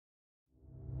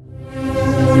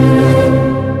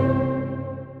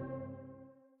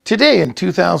Today in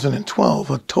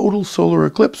 2012, a total solar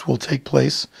eclipse will take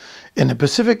place in the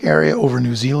Pacific area over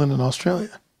New Zealand and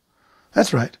Australia.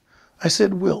 That's right, I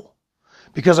said will,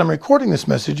 because I'm recording this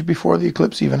message before the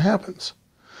eclipse even happens.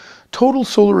 Total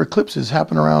solar eclipses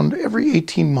happen around every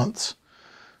 18 months.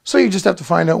 So you just have to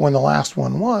find out when the last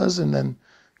one was and then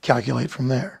calculate from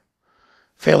there.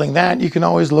 Failing that, you can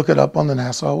always look it up on the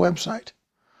NASA website.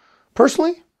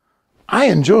 Personally, I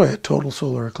enjoy a total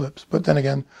solar eclipse, but then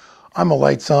again, I'm a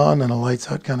lights on and a lights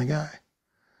out kind of guy.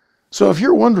 So if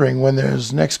you're wondering when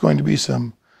there's next going to be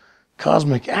some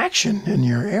cosmic action in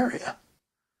your area,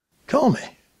 call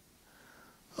me.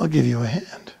 I'll give you a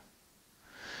hand.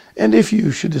 And if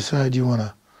you should decide you want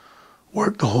to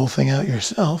work the whole thing out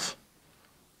yourself,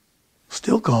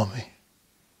 still call me.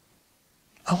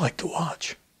 I like to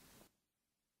watch.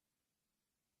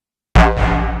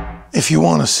 If you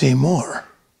want to see more,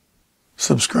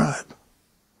 subscribe.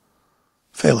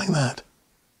 Failing that,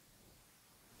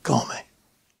 call me.